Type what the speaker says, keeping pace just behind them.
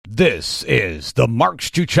This is the Mark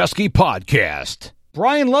Struczewski Podcast.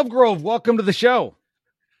 Brian Lovegrove, welcome to the show.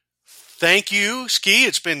 Thank you, Ski.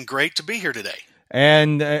 It's been great to be here today.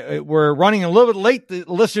 And we're running a little bit late. The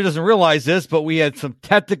listener doesn't realize this, but we had some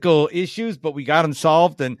technical issues, but we got them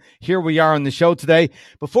solved, and here we are on the show today.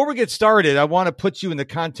 Before we get started, I want to put you in the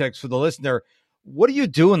context for the listener. What do you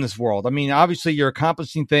do in this world? I mean, obviously, you're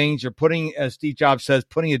accomplishing things. You're putting, as Steve Jobs says,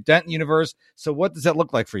 putting a dent in the universe. So what does that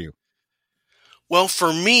look like for you? Well,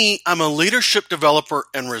 for me, I'm a leadership developer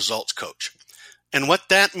and results coach. And what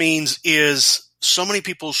that means is so many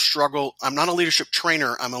people struggle. I'm not a leadership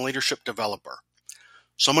trainer. I'm a leadership developer.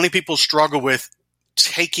 So many people struggle with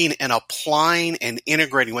taking and applying and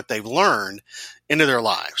integrating what they've learned into their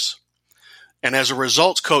lives. And as a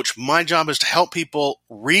results coach, my job is to help people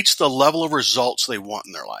reach the level of results they want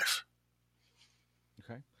in their life.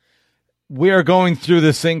 Okay. We are going through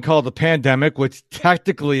this thing called the pandemic, which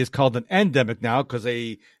technically is called an endemic now because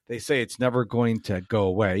they say it's never going to go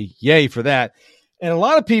away. Yay for that. And a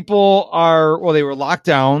lot of people they were locked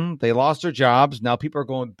down. They lost their jobs. Now people are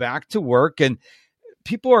going back to work, and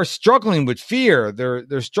people are struggling with fear.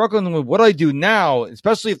 They're struggling with what do I do now,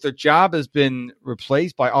 especially if their job has been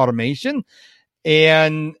replaced by automation.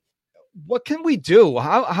 And what can we do?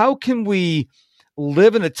 How can we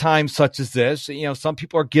live in a time such as this? You know, some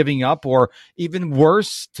people are giving up, or even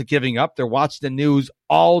worse to giving up. They're watching the news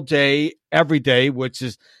all day, every day, which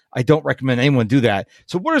is, I don't recommend anyone do that.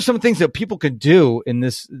 So what are some things that people can do in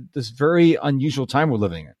this very unusual time we're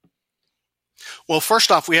living in? Well,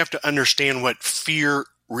 first off, we have to understand what fear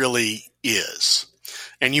really is.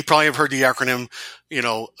 And you probably have heard the acronym,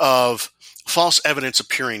 of false evidence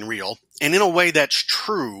appearing real. And in a way that's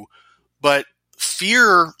true, but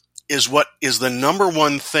fear is what is the number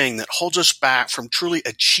one thing that holds us back from truly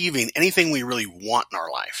achieving anything we really want in our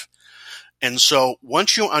life. And so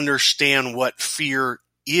once you understand what fear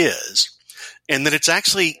is, and that it's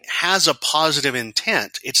actually has a positive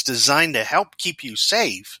intent, it's designed to help keep you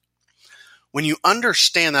safe. When you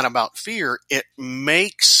understand that about fear, it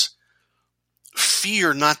makes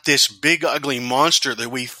fear not this big, ugly monster that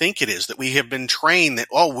we think it is, that we have been trained that,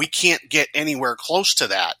 we can't get anywhere close to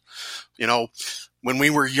that. When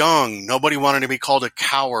we were young, nobody wanted to be called a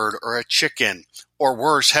coward or a chicken, or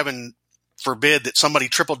worse, heaven forbid that somebody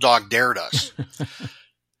triple dog dared us.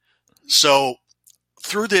 So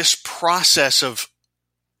through this process of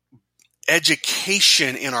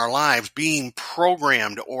education in our lives, being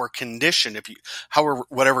programmed or conditioned,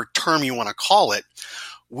 whatever term you want to call it,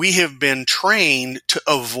 we have been trained to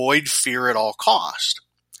avoid fear at all cost.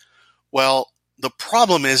 Well, the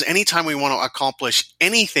problem is anytime we want to accomplish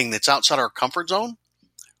anything that's outside our comfort zone,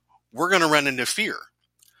 we're going to run into fear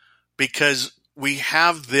because we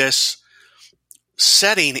have this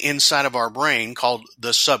setting inside of our brain called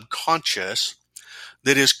the subconscious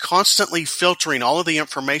that is constantly filtering all of the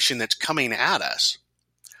information that's coming at us.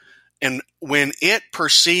 And when it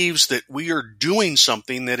perceives that we are doing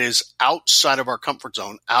something that is outside of our comfort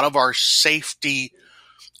zone, out of our safety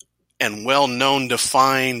and well-known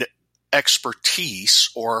defined expertise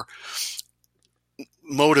or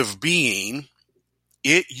mode of being,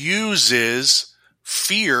 it uses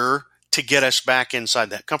fear to get us back inside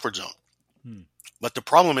that comfort zone. But the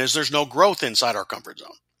problem is there's no growth inside our comfort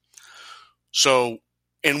zone. So,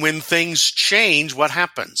 and when things change, what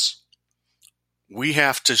happens? We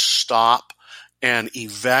have to stop and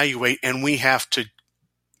evaluate, and we have to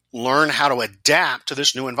learn how to adapt to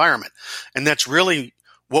this new environment. And that's really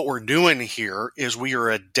what we're doing here is we are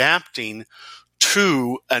adapting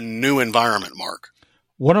to a new environment, Mark.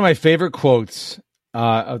 One of my favorite quotes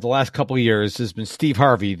of the last couple of years has been Steve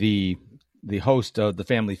Harvey, the host of The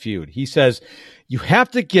Family Feud. He says, you have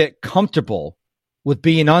to get comfortable with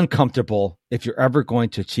being uncomfortable if you're ever going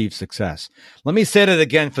to achieve success. Let me say that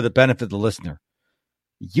again for the benefit of the listener.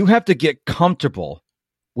 You have to get comfortable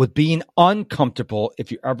with being uncomfortable if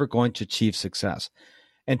you're ever going to achieve success.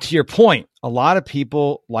 And to your point, a lot of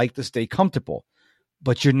people like to stay comfortable,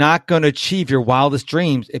 but you're not going to achieve your wildest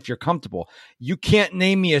dreams if you're comfortable. You can't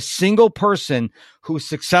name me a single person who's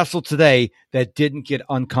successful today that didn't get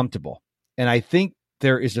uncomfortable. And I think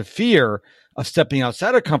there is a fear of stepping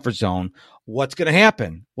outside of comfort zone. What's going to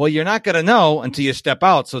happen? Well, you're not going to know until you step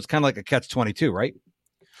out. So it's kind of like a catch-22, right?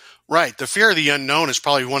 Right. The fear of the unknown is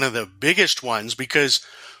probably one of the biggest ones because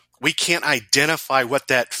we can't identify what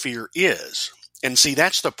that fear is. And see,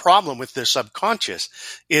 that's the problem with the subconscious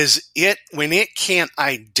is when it can't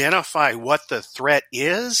identify what the threat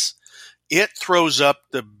is, it throws up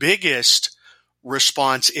the biggest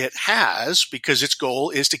response it has because its goal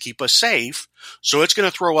is to keep us safe. So it's going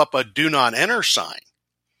to throw up a do not enter sign.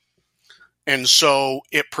 And so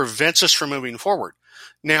it prevents us from moving forward.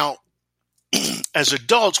 Now, as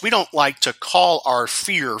adults, we don't like to call our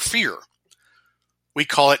fear fear. We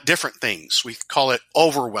call it different things. We call it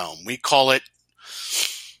overwhelm. We call it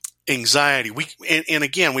anxiety. And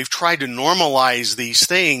again, we've tried to normalize these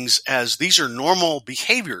things as these are normal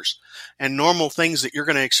behaviors and normal things that you're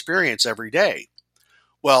going to experience every day.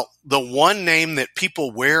 Well, the one name that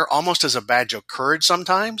people wear almost as a badge of courage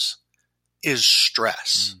sometimes is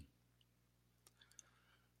stress.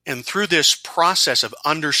 And through this process of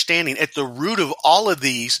understanding, at the root of all of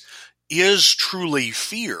these is truly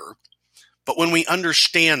fear. But when we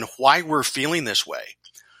understand why we're feeling this way,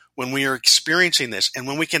 when we are experiencing this, and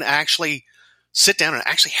when we can actually sit down and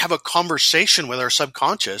actually have a conversation with our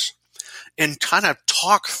subconscious and kind of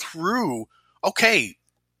talk through, okay,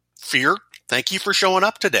 fear, thank you for showing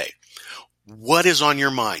up today. What is on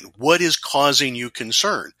your mind? What is causing you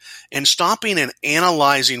concern? And stopping and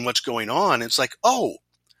analyzing what's going on, it's like, oh,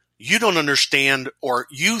 you don't understand, or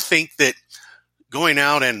you think that going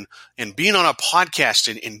out and being on a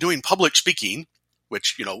podcast and doing public speaking,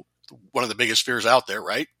 which, one of the biggest fears out there,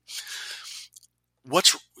 right?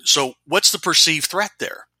 What's the perceived threat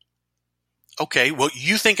there? Okay, well,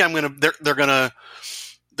 you think the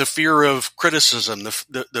fear of criticism,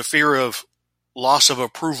 the fear of loss of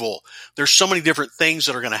approval. There's so many different things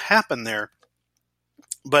that are going to happen there.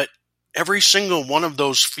 But every single one of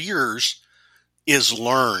those fears is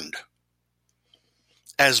learned.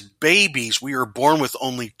 As babies, we are born with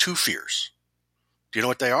only 2 fears. Do you know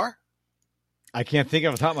what they are? I can't think of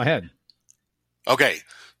it off the top of my head. Okay.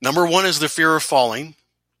 Number 1 is the fear of falling.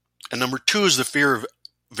 And number 2 is the fear of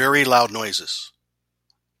very loud noises.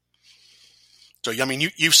 So, I mean,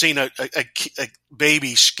 you've seen a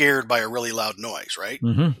baby scared by a really loud noise, right?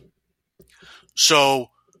 Mm-hmm. So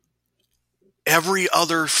every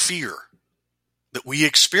other fear that we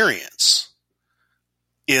experience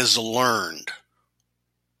is learned.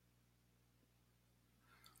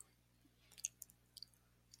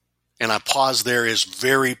 And a pause there is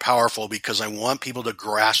very powerful because I want people to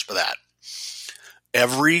grasp that.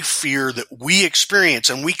 Every fear that we experience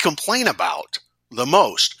and we complain about the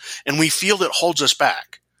most, and we feel that holds us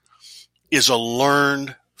back, is a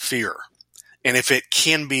learned fear. And if it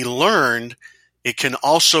can be learned, it can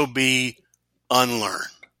also be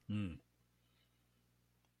unlearned.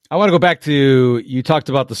 I want to go back to, you talked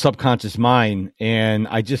about the subconscious mind, and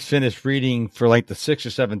I just finished reading for like the 6th or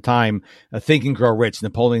 7th time, Think and Grow Rich,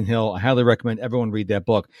 Napoleon Hill. I highly recommend everyone read that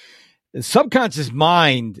book. The subconscious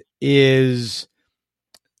mind is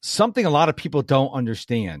something a lot of people don't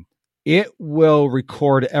understand. It will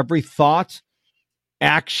record every thought,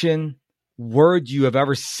 action, word you have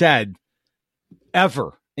ever said,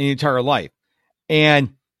 ever in your entire life.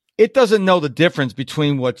 And it doesn't know the difference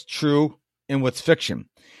between what's true and what's fiction.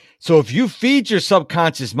 So if you feed your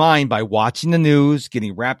subconscious mind by watching the news,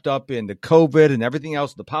 getting wrapped up into COVID and everything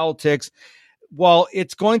else, the politics, well,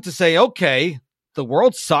 it's going to say, okay, the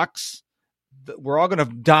world sucks. We're all going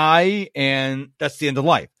to die, and that's the end of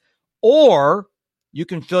life. Or you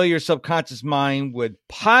can fill your subconscious mind with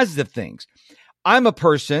positive things. I'm a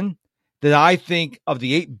person that I think of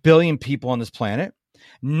the 8 billion people on this planet,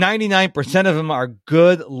 99% of them are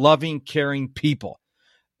good, loving, caring people.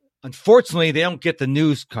 Unfortunately, they don't get the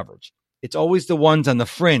news coverage. It's always the ones on the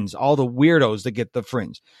fringe, all the weirdos that get the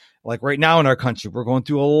fringe. Like right now in our country, we're going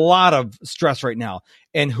through a lot of stress right now.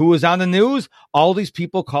 And who is on the news? All these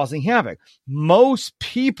people causing havoc. Most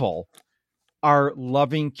people are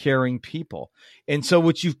loving, caring people. And so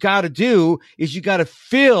what you've got to do is you got to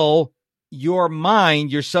fill your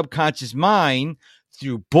mind, your subconscious mind,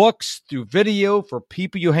 through books, through video, for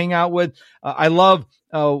people you hang out with. I love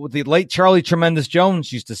what the late Charlie Tremendous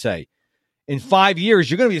Jones used to say. In 5 years,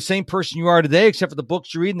 you're going to be the same person you are today, except for the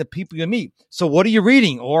books you read and the people you meet. So what are you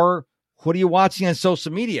reading, or what are you watching on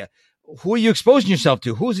social media? Who are you exposing yourself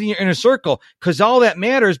to? Who's in your inner circle? Because all that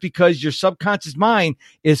matters, because your subconscious mind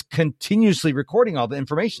is continuously recording all the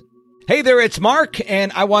information. Hey there, it's Mark,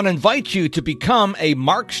 and I want to invite you to become a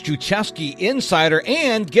Mark Struczewski Insider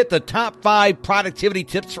and get the top 5 productivity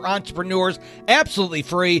tips for entrepreneurs absolutely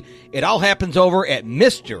free. It all happens over at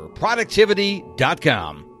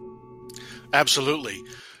MrProductivity.com. Absolutely.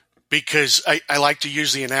 Because I like to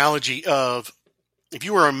use the analogy of, if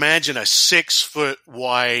you were to imagine a 6-foot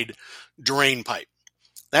wide drain pipe,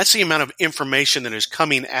 that's the amount of information that is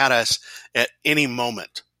coming at us at any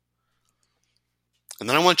moment. And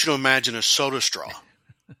then I want you to imagine a soda straw.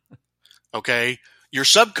 Okay? Your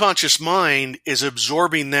subconscious mind is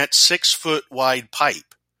absorbing that 6-foot wide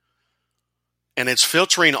pipe. And it's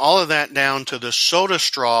filtering all of that down to the soda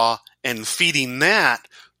straw and feeding that,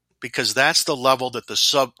 because that's the level that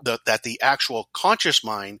the actual conscious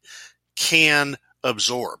mind can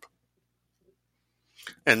absorb.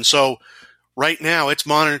 And so right now it's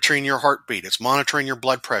monitoring your heartbeat. It's monitoring your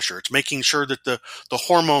blood pressure. It's making sure that the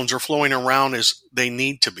hormones are flowing around as they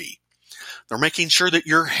need to be. They're making sure that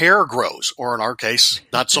your hair grows, or in our case,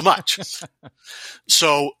 not so much.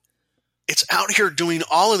 So it's out here doing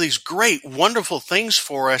all of these great, wonderful things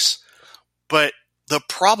for us. But the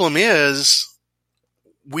problem is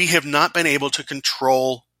we have not been able to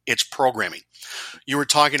control its programming. You were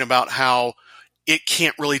talking about how it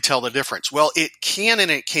can't really tell the difference. Well, it can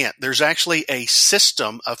and it can't. There's actually a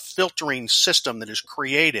system, a filtering system that is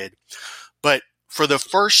created. But for the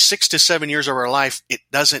first 6 to 7 years of our life, it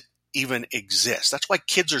doesn't even exist. That's why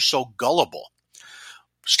kids are so gullible.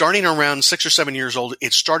 Starting around 6 or 7 years old,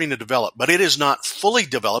 it's starting to develop, but it is not fully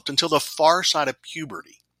developed until the far side of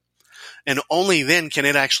puberty. And only then can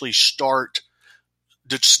it actually start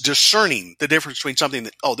discerning the difference between something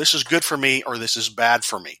that, oh, this is good for me or this is bad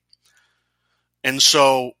for me. And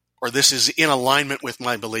so, or this is in alignment with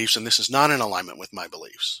my beliefs and this is not in alignment with my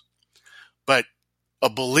beliefs. But a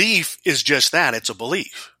belief is just that. It's a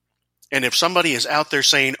belief. And if somebody is out there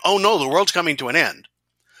saying, oh no, the world's coming to an end,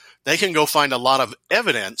 they can go find a lot of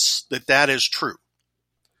evidence that that is true.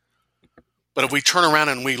 But if we turn around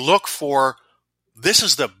and we look for, this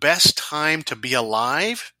is the best time to be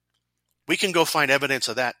alive, we can go find evidence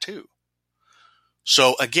of that too.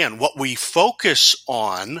 So again, what we focus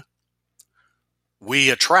on, we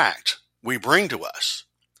attract, we bring to us,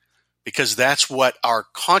 because that's what our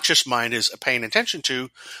conscious mind is paying attention to,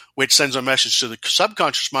 which sends a message to the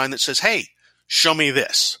subconscious mind that says, hey, show me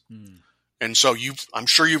this. And so I'm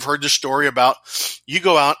sure you've heard the story about you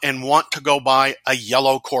go out and want to go buy a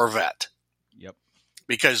yellow Corvette. Yep.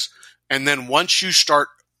 And then once you start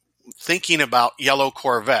thinking about yellow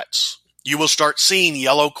Corvettes, you will start seeing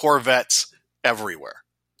yellow Corvettes everywhere.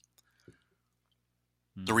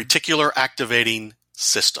 The reticular activating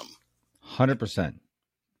system. 100%.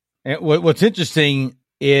 And what's interesting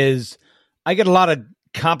is I get a lot of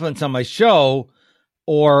compliments on my show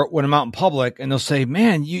or when I'm out in public, and they'll say,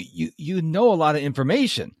 man, you know a lot of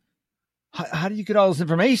information. How do you get all this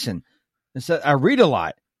information? And so I read a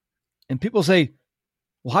lot. And people say,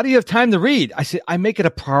 well, how do you have time to read? I say, I make it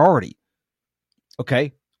a priority.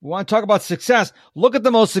 Okay. We want to talk about success. Look at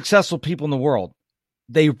the most successful people in the world.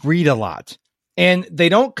 They read a lot. And they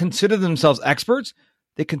don't consider themselves experts.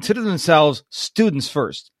 They consider themselves students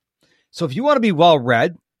first. So if you want to be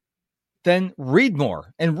well-read, then read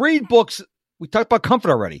more. And read books. We talked about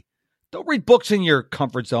comfort already. Don't read books in your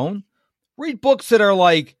comfort zone. Read books that are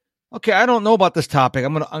like, okay, I don't know about this topic.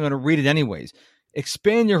 I'm gonna read it anyways.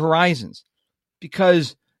 Expand your horizons.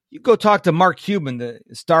 Because you go talk to Mark Cuban,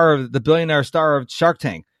 the billionaire star of Shark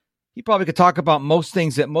Tank. He probably could talk about most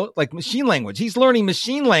things like machine language. He's learning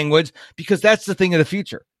machine language because that's the thing of the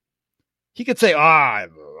future. He could say,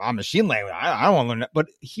 I'm machine language. I don't want to learn that. But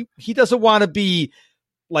he doesn't want to be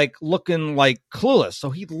like looking like clueless. So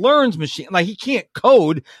he learns machine. Like he can't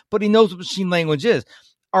code, but he knows what machine language is.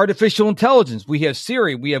 Artificial intelligence. We have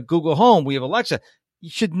Siri. We have Google Home. We have Alexa. You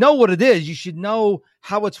should know what it is. You should know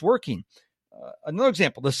how it's working. Another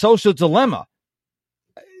example, the social dilemma.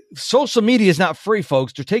 Social media is not free,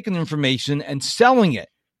 folks. They're taking information and selling it.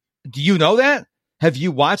 Do you know that? Have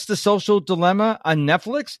you watched The Social Dilemma on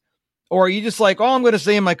Netflix? Or are you just like, oh, I'm going to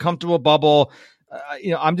stay in my comfortable bubble.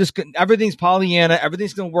 Everything's Pollyanna.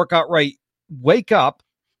 Everything's going to work out right. Wake up.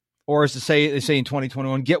 Or as they say in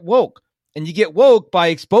 2021, get woke. And you get woke by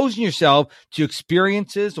exposing yourself to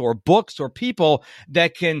experiences or books or people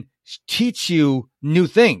that can teach you new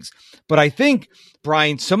things. But I think,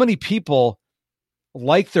 Brian, so many people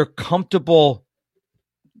like their comfortable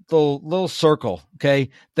the little circle. Okay.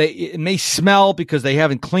 It may smell because they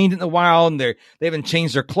haven't cleaned it in a while and they haven't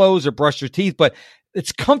changed their clothes or brushed their teeth, but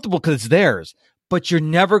it's comfortable because it's theirs. But you're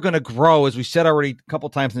never going to grow, as we said already a couple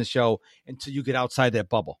times in the show, until you get outside that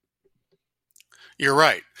bubble. You're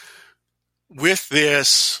right. With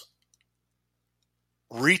this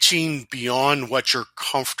reaching beyond what you're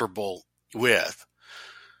comfortable with,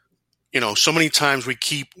 so many times we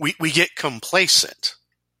get complacent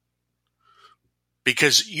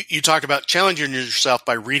because you talk about challenging yourself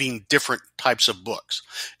by reading different types of books.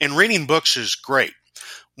 And reading books is great.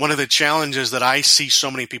 One of the challenges that I see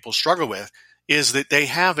so many people struggle with is that they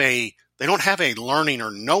don't have a learning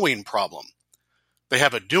or knowing problem. They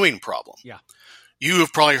have a doing problem. Yeah. You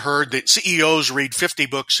have probably heard that CEOs read 50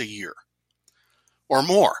 books a year or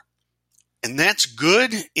more. And that's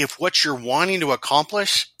good if what you're wanting to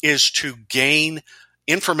accomplish is to gain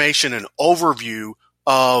information and overview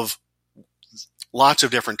of lots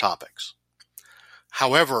of different topics.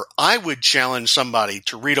 However, I would challenge somebody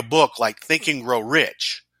to read a book like Think and Grow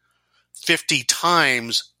Rich. 50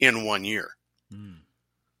 times in 1 year. Mm.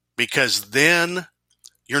 Because then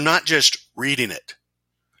you're not just reading it,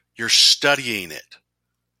 you're studying it.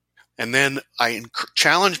 And then I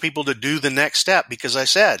challenge people to do the next step, because I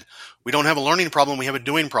said, we don't have a learning problem, we have a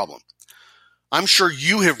doing problem. I'm sure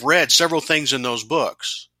you have read several things in those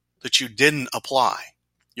books that you didn't apply,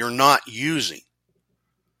 you're not using.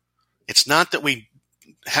 It's not that we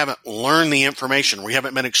haven't learned the information, we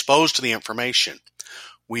haven't been exposed to the information.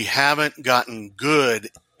 We haven't gotten good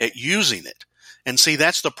at using it. And see,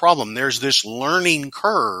 that's the problem. There's this learning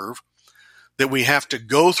curve that we have to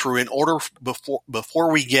go through in order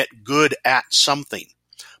before we get good at something,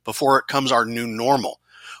 before it comes our new normal.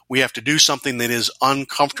 We have to do something that is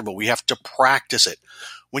uncomfortable. We have to practice it.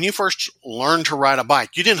 When you first learned to ride a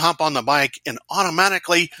bike, you didn't hop on the bike and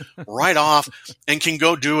automatically ride off and can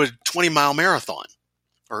go do a 20-mile marathon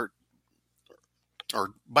or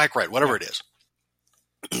bike ride, whatever it is.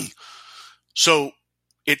 So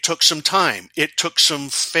it took some time. It took some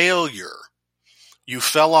failure. You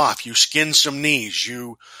fell off. You skinned some knees.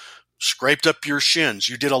 You scraped up your shins.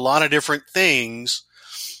 You did a lot of different things.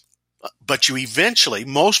 But you eventually,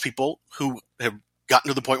 most people who have gotten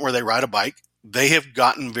to the point where they ride a bike, they have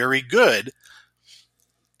gotten very good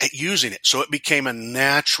at using it. So it became a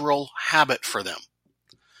natural habit for them.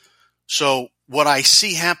 So what I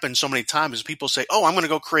see happen so many times is people say, oh, I'm going to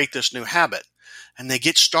go create this new habit. And they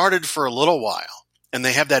get started for a little while. And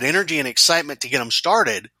they have that energy and excitement to get them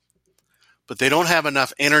started. But they don't have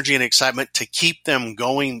enough energy and excitement to keep them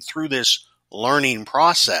going through this learning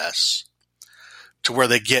process to where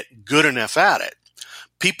they get good enough at it.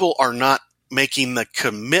 People are not making the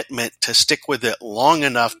commitment to stick with it long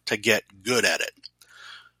enough to get good at it.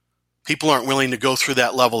 People aren't willing to go through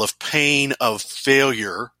that level of pain, of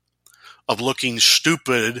failure, of looking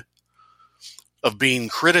stupid, of being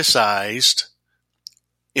criticized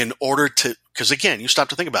in order to, because again, you stop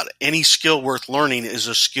to think about it. Any skill worth learning is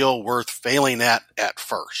a skill worth failing at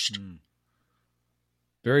first.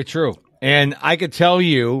 Very true. And I could tell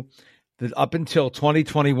you that up until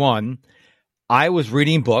 2021, I was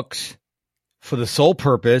reading books for the sole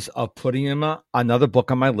purpose of putting another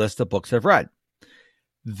book on my list of books I've read.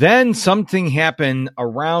 Then something happened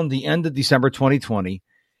around the end of December 2020,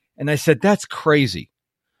 and I said, that's crazy.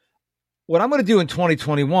 What I'm going to do in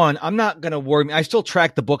 2021, I'm not going to worry. I still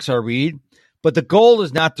track the books I read, but the goal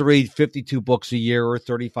is not to read 52 books a year or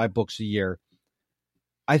 35 books a year.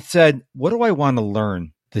 I said, what do I want to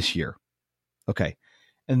learn this year? Okay.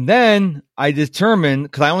 And then I determined,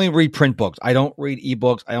 because I only read print books. I don't read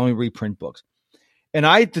ebooks. I only read print books. And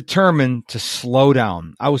I determined to slow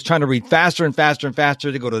down. I was trying to read faster and faster and faster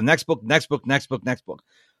to go to the next book, next book, next book, next book.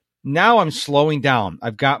 Now I'm slowing down.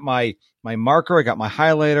 I've got my marker, I got my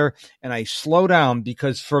highlighter, and I slow down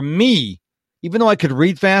because for me, even though I could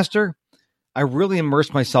read faster, I really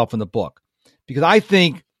immerse myself in the book because I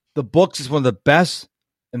think the books is one of the best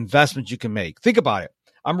investments you can make. Think about it.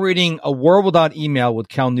 I'm reading A World Without Email with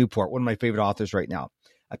Cal Newport, one of my favorite authors right now.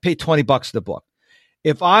 I paid $20 for the book.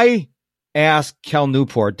 If I asked Cal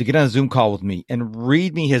Newport to get on a Zoom call with me and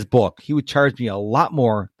read me his book, he would charge me a lot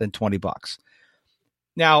more than $20.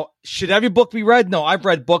 Now, should every book be read? No, I've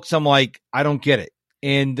read books. I'm like, I don't get it.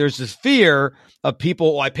 And there's this fear of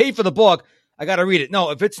people, I paid for the book, I got to read it.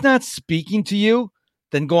 No, if it's not speaking to you,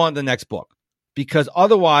 then go on to the next book. Because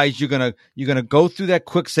otherwise you're gonna go through that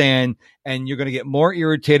quicksand and you're gonna get more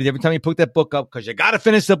irritated every time you pick that book up because you gotta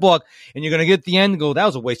finish the book and you're gonna get to the end and go, that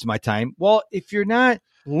was a waste of my time. Well, if you're not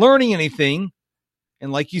learning anything,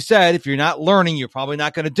 and like you said, if you're not learning, you're probably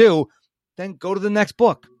not gonna do, then go to the next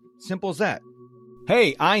book. Simple as that.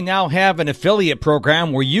 Hey, I now have an affiliate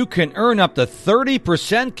program where you can earn up to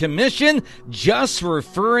 30% commission just for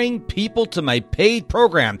referring people to my paid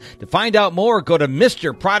program. To find out more, go to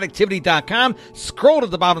MrProductivity.com, scroll to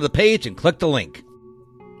the bottom of the page, and click the link.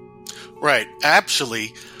 Right.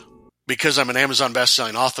 Actually, because I'm an Amazon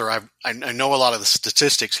bestselling author, I know a lot of the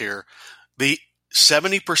statistics here. The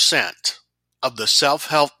 70% of the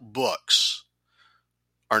self-help books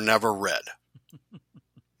are never read.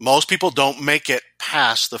 Most people don't make it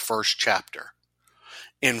past the first chapter.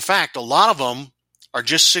 In fact, a lot of them are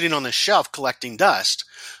just sitting on the shelf collecting dust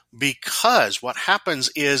because what happens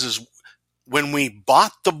is when we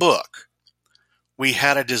bought the book, we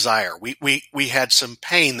had a desire. We had some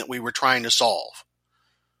pain that we were trying to solve.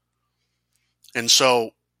 And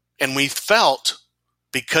we felt,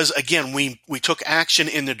 because again, we took action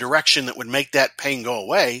in the direction that would make that pain go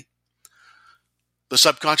away, the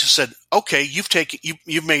subconscious said, okay,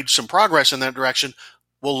 you've made some progress in that direction.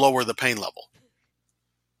 We'll lower the pain level.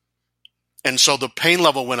 And so the pain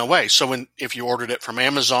level went away. So if you ordered it from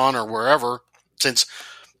Amazon or wherever, since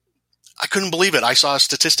I couldn't believe it. I saw a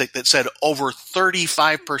statistic that said over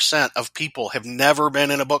 35% of people have never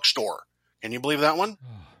been in a bookstore. Can you believe that one?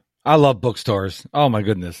 I love bookstores. Oh, my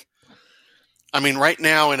goodness. I mean, right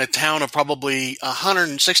now in a town of probably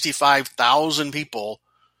 165,000 people,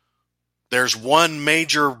 there's one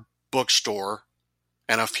major bookstore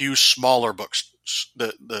and a few smaller books,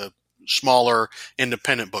 the smaller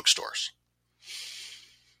independent bookstores.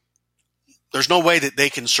 There's no way that they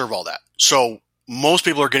can serve all that. So most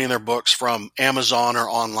people are getting their books from Amazon or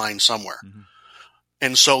online somewhere. Mm-hmm.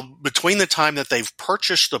 And so between the time that they've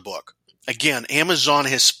purchased the book, again, Amazon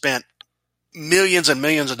has spent millions and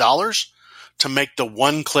millions of dollars to make the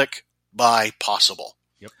one-click buy possible.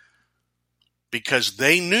 Yep. Because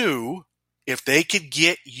they knew if they could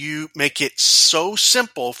make it so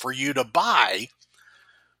simple for you to buy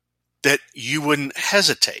that you wouldn't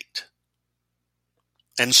hesitate.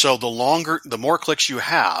 And so the more clicks you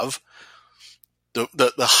have,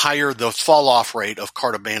 the higher the fall off rate of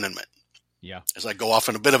cart abandonment. Yeah. As I go off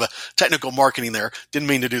in a bit of a technical marketing there, didn't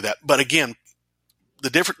mean to do that. But again,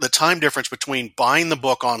 the time difference between buying the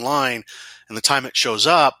book online and the time it shows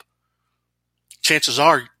up, chances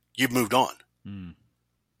are you've moved on. Mm.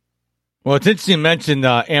 Well, it's interesting you mentioned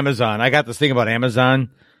Amazon. I got this thing about Amazon.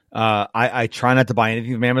 I try not to buy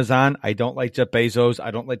anything from Amazon. I don't like Jeff Bezos.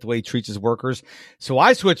 I don't like the way he treats his workers. So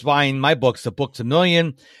I switched buying my books to Books A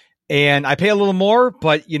Million, and I pay a little more.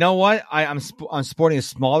 But you know what? I'm supporting a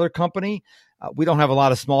smaller company. We don't have a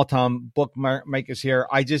lot of small town bookmakers here.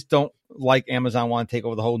 I just don't like Amazon want to take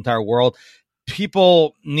over the whole entire world.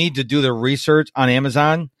 People need to do their research on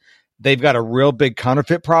Amazon. They've got a real big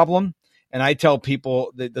counterfeit problem. And I tell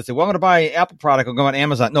people that they say, well, I'm going to buy an Apple product. I'll go on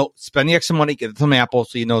Amazon. No, spend the extra money, get it from Apple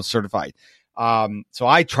so you know it's certified. So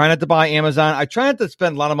I try not to buy Amazon. I try not to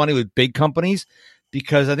spend a lot of money with big companies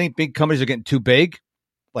because I think big companies are getting too big,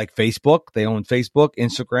 like Facebook. They own Facebook,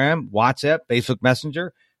 Instagram, WhatsApp, Facebook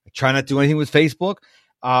Messenger. I try not to do anything with Facebook.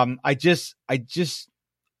 I just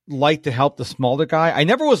like to help the smaller guy. I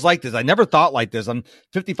never was like this. I never thought like this. I'm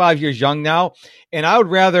 55 years young now. And I would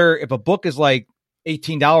rather, if a book is like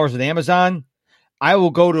 $18 at Amazon, I will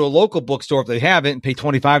go to a local bookstore if they have it and pay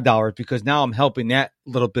 $25 because now I'm helping that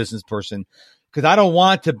little business person. Because I don't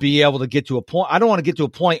want to be able to get to a point. I don't want to get to a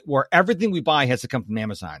point where everything we buy has to come from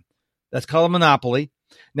Amazon. That's called a monopoly.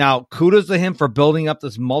 Now, kudos to him for building up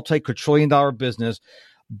this multi-quadrillion dollar business.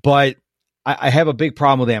 But I have a big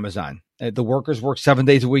problem with Amazon. The workers work 7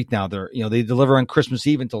 days a week now. They deliver on Christmas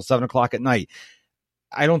Eve until 7:00 at night.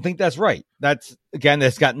 I don't think that's right. That's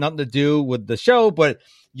got nothing to do with the show, but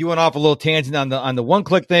you went off a little tangent on the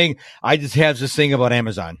one-click thing. I just have this thing about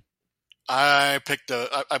Amazon. I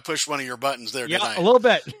pushed one of your buttons there, didn't I? A little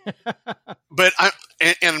bit. But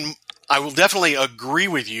I will definitely agree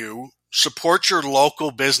with you. Support your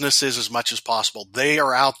local businesses as much as possible. They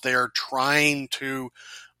are out there trying to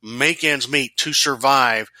make ends meet to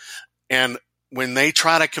survive. And when they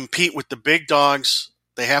try to compete with the big dogs,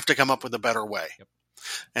 they have to come up with a better way. Yep.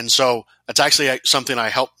 And so that's actually something I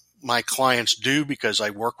help my clients do because I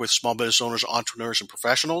work with small business owners, entrepreneurs, and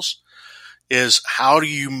professionals, is how do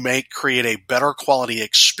you create a better quality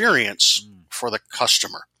experience for the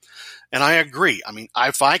customer? And I agree. I mean,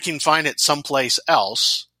 if I can find it someplace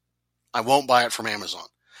else, I won't buy it from Amazon.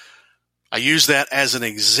 I use that as an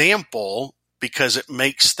example because it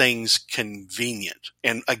makes things convenient.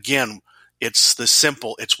 And again, it's the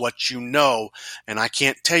simple, it's what you know. And I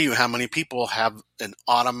can't tell you how many people have an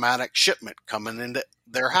automatic shipment coming into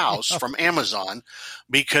their house from Amazon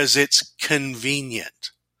because it's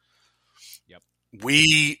convenient. Yep.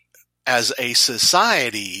 We, as a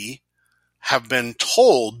society, have been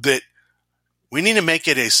told that we need to make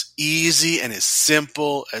it as easy and as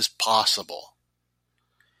simple as possible.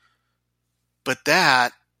 But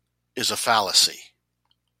that is a fallacy.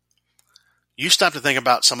 You stop to think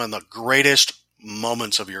about some of the greatest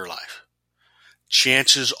moments of your life.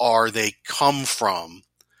 Chances are they come from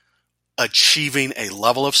achieving a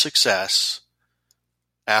level of success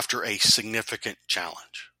after a significant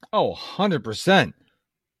challenge. Oh, 100%.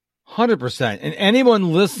 100%. And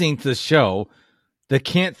anyone listening to the show that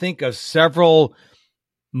can't think of several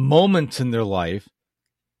moments in their life,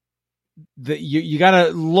 that you got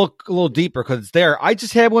to look a little deeper because it's there. I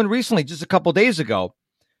just had one recently, just a couple days ago.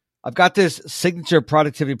 I've got this signature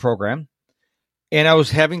productivity program, and I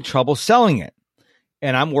was having trouble selling it.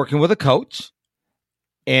 And I'm working with a coach,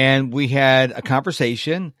 and we had a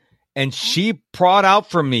conversation, and she brought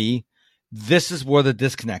out for me, this is where the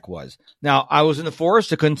disconnect was. Now, I was in the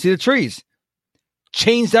forest. I couldn't see the trees.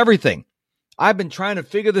 Changed everything. I've been trying to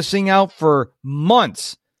figure this thing out for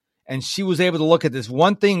months, and she was able to look at this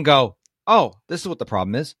one thing and go, oh, this is what the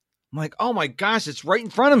problem is. I'm like, oh, my gosh, it's right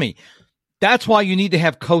in front of me. That's why you need to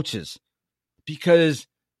have coaches, because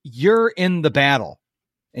you're in the battle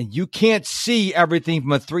and you can't see everything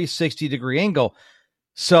from a 360-degree angle.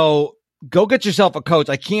 So go get yourself a coach.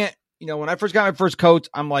 I can't, when I first got my first coach,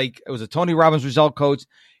 I'm like, it was a Tony Robbins result coach.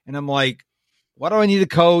 And I'm like, why do I need a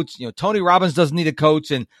coach? Tony Robbins doesn't need a coach.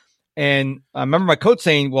 And I remember my coach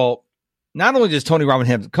saying, well, not only does Tony Robbins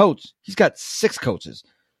have a coach, he's got 6 coaches.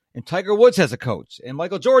 And Tiger Woods has a coach. And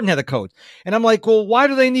Michael Jordan had a coach. And I'm like, well, why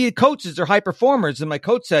do they need coaches? They're high performers. And my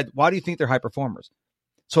coach said, why do you think they're high performers?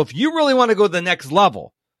 So if you really want to go to the next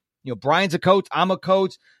level, Brian's a coach, I'm a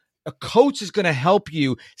coach. A coach is going to help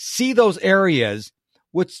you see those areas,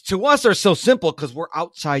 which to us are so simple because we're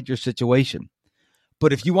outside your situation.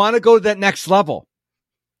 But if you want to go to that next level,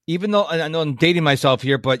 even though I know I'm dating myself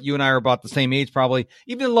here, but you and I are about the same age probably,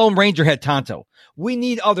 even the Lone Ranger had Tonto. We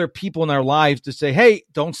need other people in our lives to say, hey,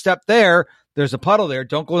 don't step there. There's a puddle there.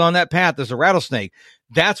 Don't go down that path. There's a rattlesnake.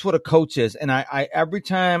 That's what a coach is. And I every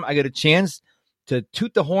time I get a chance to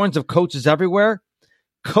toot the horns of coaches everywhere,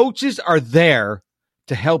 coaches are there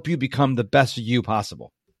to help you become the best you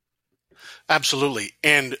possible. Absolutely.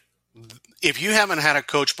 And if you haven't had a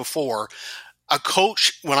coach before, a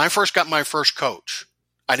coach, when I first got my first coach,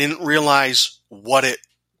 I didn't realize what it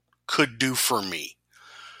could do for me.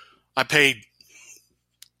 I paid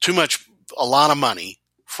a lot of money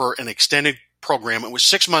for an extended program. It was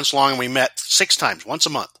 6 months long and we met 6 times, once a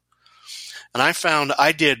month. And I found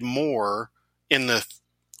I did more in the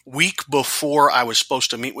week before I was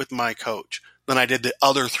supposed to meet with my coach than I did the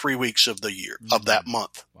other 3 weeks of the year, of that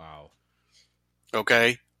month. Wow.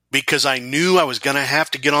 Okay? Because I knew I was going to have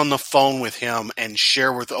to get on the phone with him and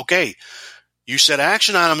share okay, you said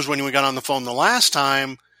action items when we got on the phone the last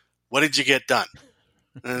time. What did you get done?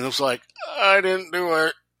 And it was like, I didn't do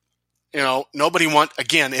it. Nobody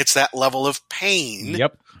again, it's that level of pain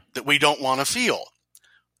that we don't want to feel.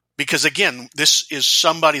 Because again, this is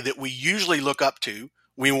somebody that we usually look up to.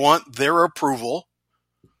 We want their approval.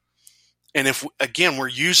 And if, again, we're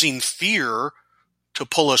using fear to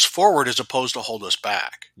pull us forward as opposed to hold us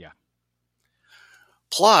back. Yeah.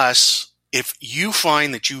 Plus, if you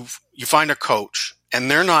find that you find a coach and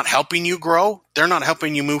they're not helping you grow, they're not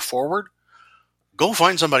helping you move forward, go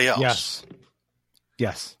find somebody else.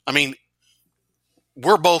 Yes. I mean,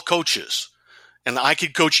 we're both coaches, and I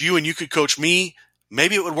could coach you and you could coach me.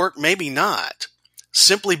 Maybe it would work, maybe not.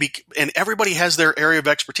 And everybody has their area of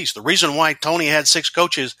expertise. The reason why Tony had 6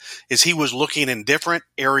 coaches is he was looking in different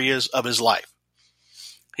areas of his life.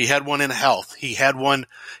 He had one in health. He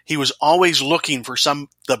was always looking for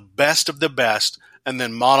the best of the best and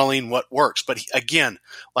then modeling what works. But again,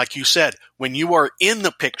 like you said, when you are in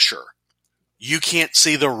the picture, you can't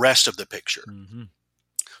see the rest of the picture. Mm-hmm.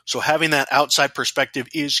 So having that outside perspective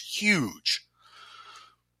is huge.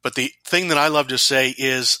 But the thing that I love to say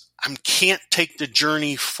is, I can't take the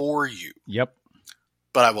journey for you. Yep.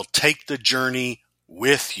 But I will take the journey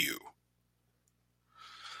with you.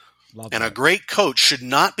 And a great coach should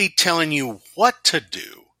not be telling you what to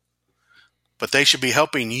do, but they should be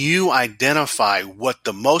helping you identify what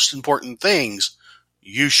the most important things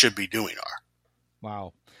you should be doing are.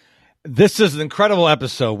 Wow. This is an incredible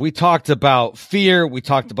episode. We talked about fear. We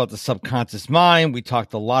talked about the subconscious mind. We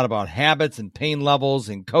talked a lot about habits and pain levels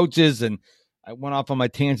and coaches. And I went off on my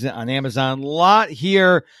tangent on Amazon. A lot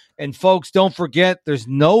here. And folks, don't forget, there's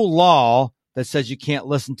no law that says you can't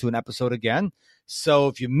listen to an episode again. So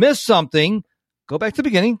if you miss something, go back to the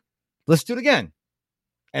beginning. Let's do it again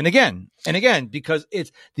and again and again, because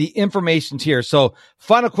it's the information's here. So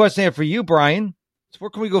final question here for you, Brian. So where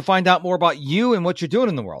can we go find out more about you and what you're doing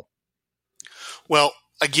in the world? Well,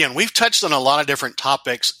 again, we've touched on a lot of different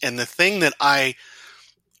topics. And the thing that I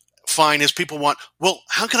find is people want, well,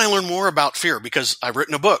 how can I learn more about fear? Because I've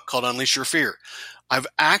written a book called Unleash Your Fear. I've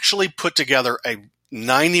actually put together a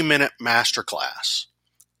 90-minute masterclass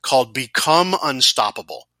called Become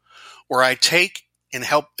Unstoppable, where I take and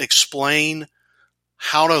help explain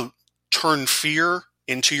how to turn fear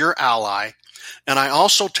into your ally. And I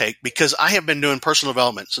also take, because I have been doing personal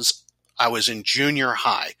development since I was in junior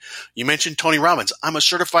high. You mentioned Tony Robbins. I'm a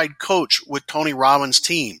certified coach with Tony Robbins'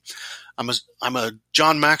 team. I'm a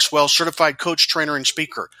John Maxwell certified coach, trainer, and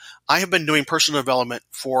speaker. I have been doing personal development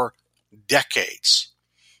for decades.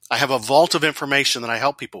 I have a vault of information that I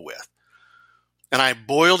help people with. And I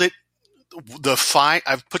boiled it,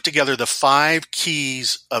 I've put together the 5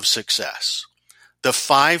 keys of success. The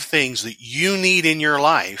 5 things that you need in your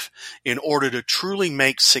life in order to truly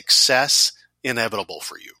make success inevitable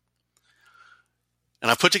for you.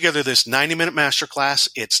 And I put together this 90-minute masterclass.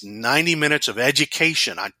 It's 90 minutes of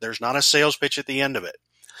education. There's not a sales pitch at the end of it.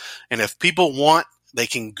 And if people want, they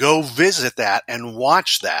can go visit that and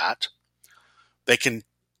watch that they can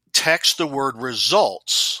text the word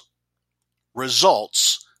results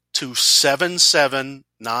to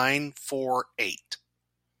 77948.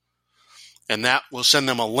 And that will send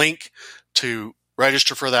them a link to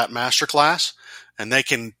register for that masterclass, and they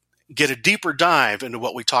can get a deeper dive into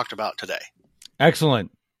what we talked about today.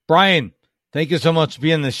 Excellent. Brian, thank you so much for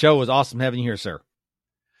being on the show. It was awesome having you here, sir.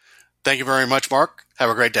 Thank you very much, Mark. Have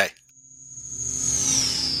a great day.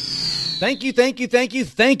 Thank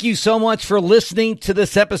you so much for listening to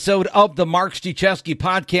this episode of the Mark Struczewski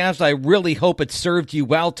podcast. I really hope it served you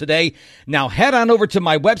well today. Now head on over to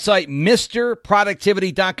my website,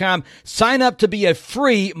 MrProductivity.com. Sign up to be a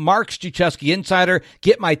free Mark Struczewski Insider.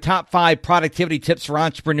 Get my top 5 productivity tips for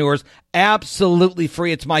entrepreneurs absolutely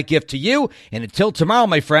free. It's my gift to you. And until tomorrow,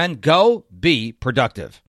 my friend, go be productive.